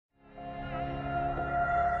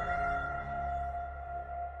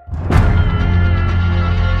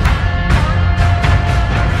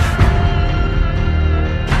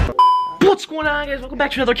on guys, welcome back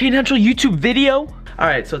to another Cayden Henschel YouTube video.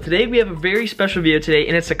 Alright, so today we have a very special video today,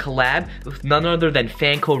 and it's a collab with none other than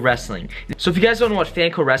Fanco Wrestling. So if you guys don't know what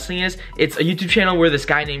Fanco Wrestling is, it's a YouTube channel where this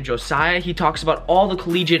guy named Josiah, he talks about all the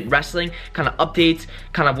collegiate wrestling, kind of updates,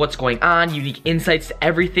 kind of what's going on, unique insights to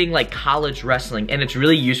everything like college wrestling. And it's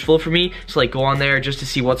really useful for me to like go on there just to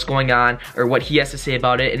see what's going on or what he has to say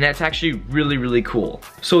about it, and that's actually really cool.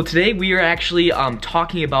 So today we are actually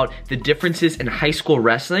talking about the differences in high school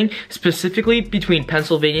wrestling, specifically between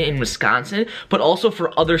Pennsylvania and Wisconsin, but also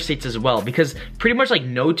for other states as well, because pretty much like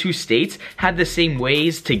no two states have the same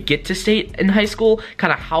ways to get to state in high school,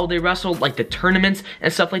 kind of how they wrestle, like the tournaments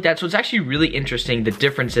and stuff like that. So it's actually really interesting, the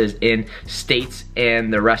differences in states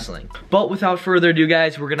and the wrestling. But without further ado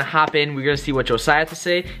guys, we're gonna hop in, we're gonna see what Josiah has to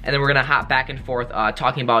say, and then we're gonna hop back and forth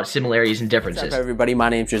talking about similarities and differences. What's up everybody, my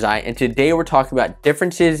name's Josiah, and today we're talking about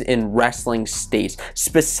differences in wrestling states,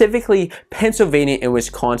 specifically Pennsylvania and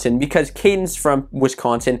Wisconsin, because Cayden's from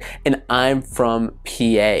Wisconsin and I'm from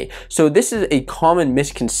PA. So this is a common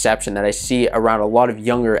misconception that I see around a lot of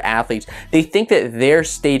younger athletes. They think that their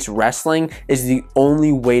state's wrestling is the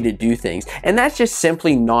only way to do things, and that's just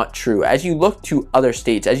simply not true. As you look to other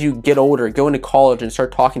states, as you get older, go into college and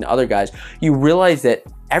start talking to other guys, you realize that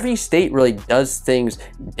every state really does things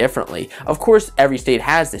differently. Of course, every state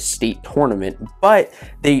has the state tournament, but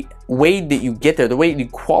the way that you get there, the way you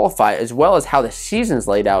qualify, as well as how the season's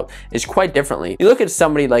laid out, is quite differently. You look at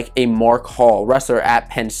somebody like a Mark Hall, wrestler at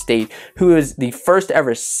Penn State, who is the first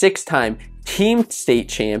ever 6-time team state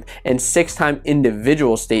champ and 6-time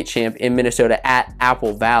individual state champ in Minnesota at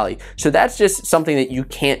Apple Valley. So that's just something that you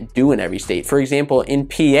can't do in every state. For example, in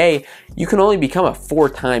PA, you can only become a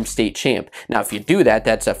 4-time state champ. Now, if you do that,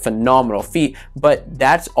 that's a phenomenal feat, but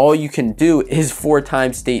that's all you can do is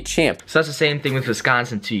 4-time state champ. So that's the same thing with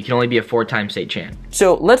Wisconsin too. You can only be a 4-time state champ.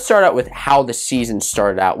 So let's start out with how the season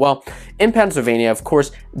started out. Well, in Pennsylvania, of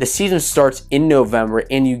course, the season starts in November,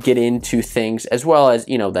 and you get into things as well as,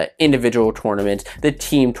 you know, the individual tournaments, the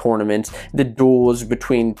team tournaments, the duels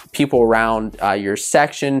between people around your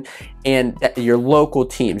section and your local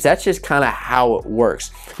teams. That's just kind of how it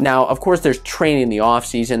works. Now, of course, there's training in the off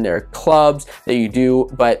season, there are clubs that you do,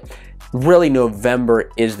 but really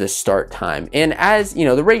November is the start time. And as you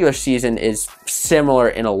know, the regular season is similar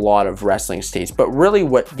in a lot of wrestling states, but really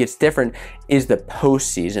what gets different is the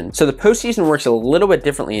postseason. So the postseason works a little bit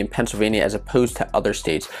differently in Pennsylvania as opposed to other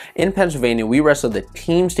states. In Pennsylvania, we wrestle the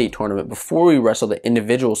team state tournament before we wrestle the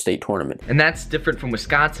individual state tournament. And that's different from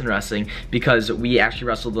Wisconsin wrestling, because we actually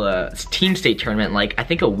wrestle the team state tournament like I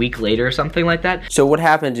think a week later or something like that. So what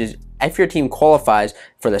happens is, if your team qualifies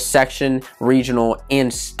for the section, regional,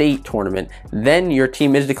 and state tournament, then your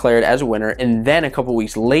team is declared as a winner, and then a couple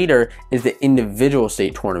weeks later is the individual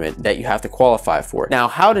state tournament that you have to qualify for. Now,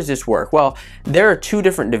 how does this work? Well, there are 2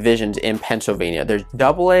 different divisions in Pennsylvania. There's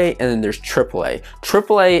AA and then there's AAA.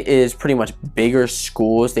 AAA is pretty much bigger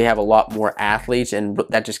schools. They have a lot more athletes, and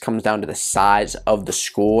that just comes down to the size of the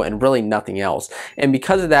school and really nothing else. And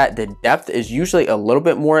because of that, the depth is usually a little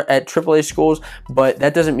bit more at AAA schools, but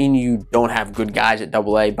that doesn't mean you don't have good guys at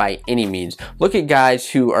AA by any means. Look at guys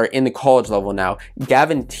who are in the college level now.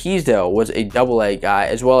 Gavin Teasdale was a AA guy,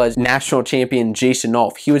 as well as national champion Jason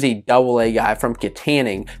Ulf. He was a AA guy from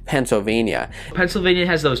Kittanning, Pennsylvania. Pennsylvania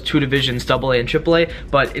has those 2 divisions, AA and AAA,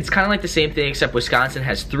 but it's kind of like the same thing, except Wisconsin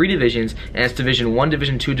has 3 divisions, and it's Division 1,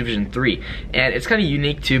 Division 2, Division 3. And it's kind of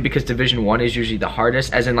unique too, because Division 1 is usually the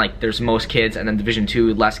hardest, as in like there's most kids, and then Division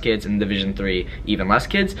 2 less kids, and Division 3 even less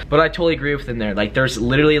kids. But I totally agree with him there. Like there's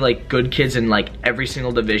literally like good kids in like every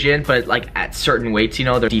single division, but like at certain weights, you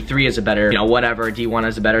know, the D3 is a better, you know, whatever, D1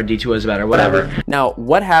 is a better, D2 is a better, whatever. Now,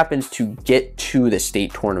 what happens to get to the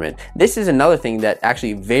state tournament? This is another thing that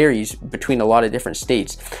actually varies between a lot of different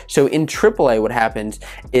states. So in AAA, what happens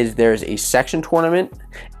is there's a section tournament,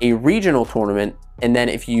 a regional tournament, and then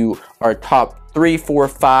if you are top 3, 4,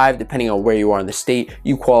 5, depending on where you are in the state,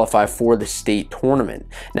 you qualify for the state tournament.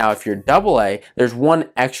 Now, if you're AA, there's one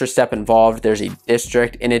extra step involved. There's a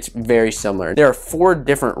district, and it's very similar. There are 4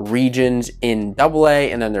 different regions in AA,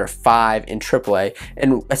 and then there are 5 in AAA.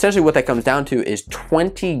 And essentially what that comes down to is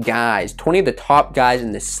 20 guys, 20 of the top guys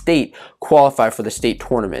in the state qualify for the state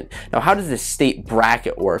tournament. Now, how does the state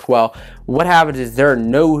bracket work? Well, what happens is there are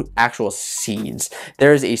no actual seeds.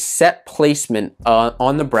 There is a set placement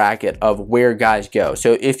on the bracket of where guys go.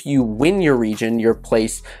 So if you win your region, you're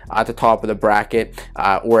placed at the top of the bracket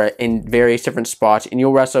or in various different spots, and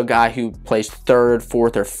you'll wrestle a guy who placed 3rd,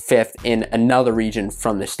 4th, or 5th in another region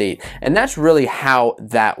from the state. And that's really how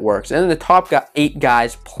that works. And then the top 8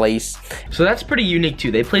 guys place. So that's pretty unique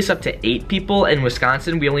too. They place up to 8 people. In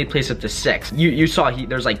Wisconsin, we only place up to 6. You saw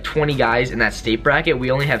there's like 20 guys in that state bracket.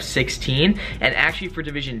 We only have 16. And actually for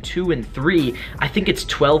Division 2 and 3, I think it's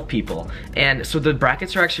 12 people. And so the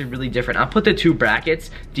brackets are actually really different. I'll put the 2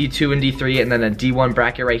 brackets, D2 and D3, and then a D1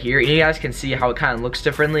 bracket right here. And you guys can see how it kind of looks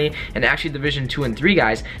differently. And actually Division 2 and 3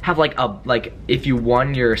 guys have like if you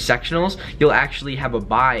won your sectionals, you'll actually have a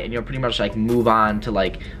bye and you'll pretty much like move on to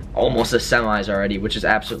like almost the semis already, which is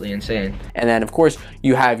absolutely insane. And then of course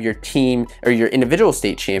you have your team or your individual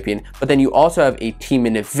state champion, but then you also have a team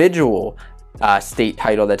individual state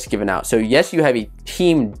title that's given out. So yes, you have a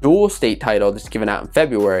team dual state title that's given out in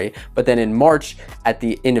February, but then in March at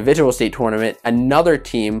the individual state tournament, another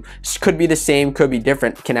team, could be the same, could be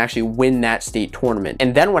different, can actually win that state tournament.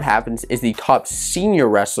 And then what happens is the top senior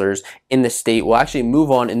wrestlers in the state will actually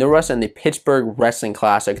move on and they'll wrestle in the Pittsburgh Wrestling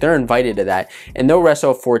Classic. They're invited to that and they'll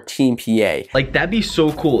wrestle for Team PA. Like that'd be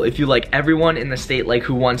so cool if you like everyone in the state like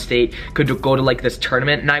who won state could go to like this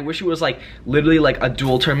tournament. And I wish it was like literally like a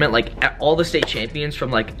dual tournament, like all the state champions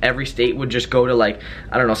from like every state would just go to like,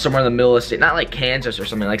 I don't know, somewhere in the middle of the state, not like Kansas or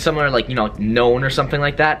something, like somewhere like, you know, known or something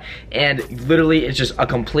like that. And literally it's just a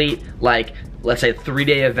complete like, let's say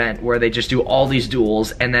 3-day event where they just do all these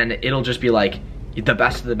duels and then it'll just be like the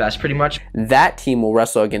best of the best pretty much. That team will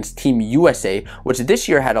wrestle against Team USA, which this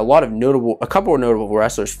year had a couple of notable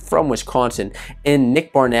wrestlers from Wisconsin in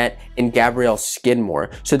Nick Barnett and Gabrielle Skidmore.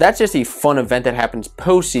 So that's just a fun event that happens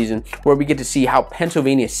postseason where we get to see how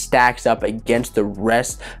Pennsylvania stacks up against the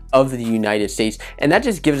rest of the United States. And that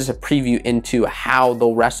just gives us a preview into how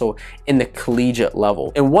they'll wrestle in the collegiate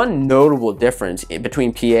level. And one notable difference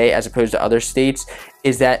between PA as opposed to other states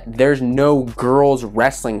is that there's no girls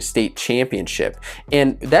wrestling state championship.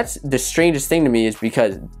 And that's the strangest thing to me, is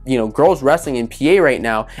because, you know, girls wrestling in PA right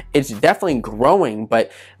now, it's definitely growing,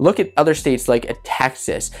 but look at other states like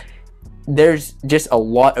Texas. There's just a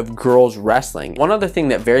lot of girls wrestling. One other thing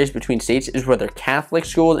that varies between states is whether Catholic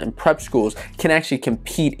schools and prep schools can actually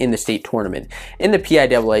compete in the state tournament. In the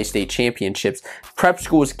PIAA state championships, prep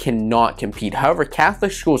schools cannot compete. However,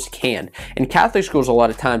 Catholic schools can. And Catholic schools, a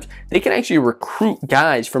lot of times, they can actually recruit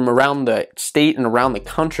guys from around the state and around the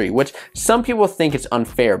country, which some people think it's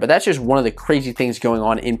unfair, but that's just one of the crazy things going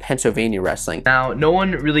on in Pennsylvania wrestling. Now, no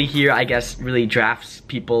one really here, I guess, really drafts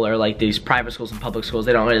people, or like these private schools and public schools.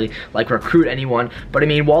 They don't really like recruit anyone, but I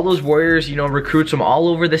mean, Waldo's Warriors, you know, recruits from all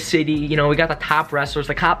over the city. You know, we got the top wrestlers,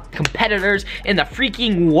 the top competitors in the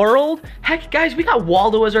freaking world. Heck, guys, we got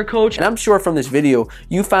Waldo as our coach. And I'm sure from this video,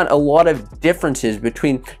 you found a lot of differences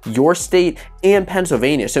between your state and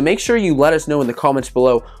Pennsylvania. So make sure you let us know in the comments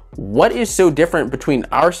below, what is so different between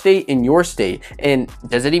our state and your state, and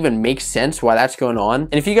does it even make sense why that's going on?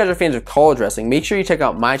 And if you guys are fans of college wrestling, make sure you check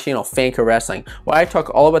out my channel, Fanco Wrestling, where I talk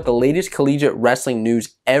all about the latest collegiate wrestling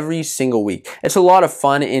news every single week. It's a lot of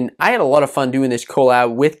fun, and I had a lot of fun doing this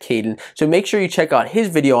collab with Cayden, so make sure you check out his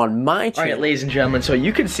video on my channel. Alright, ladies and gentlemen, so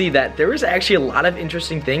you can see that there is actually a lot of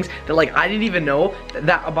interesting things that like I didn't even know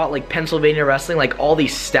that about like Pennsylvania wrestling, like all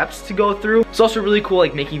these steps to go through. It's also really cool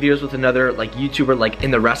like making videos with another like YouTuber like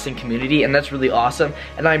in the wrestling community, and that's really awesome.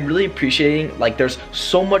 And I'm really appreciating like there's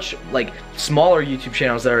so much like smaller YouTube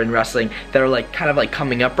channels that are in wrestling that are like kind of like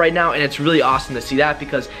coming up right now, and it's really awesome to see that,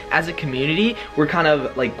 because as a community we're kind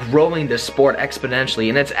of like growing this sport exponentially,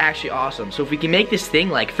 and it's actually awesome. So if we can make this thing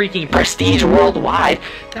like freaking prestige worldwide,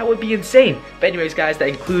 that would be insane. But anyways guys, that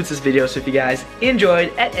includes this video. So if you guys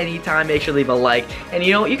enjoyed at any time, make sure to leave a like, and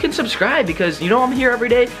you know, you can subscribe, because you know I'm here every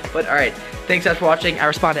day. But alright, thanks guys for watching. I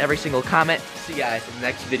respond to every single comment. See you guys in the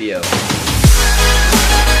next video.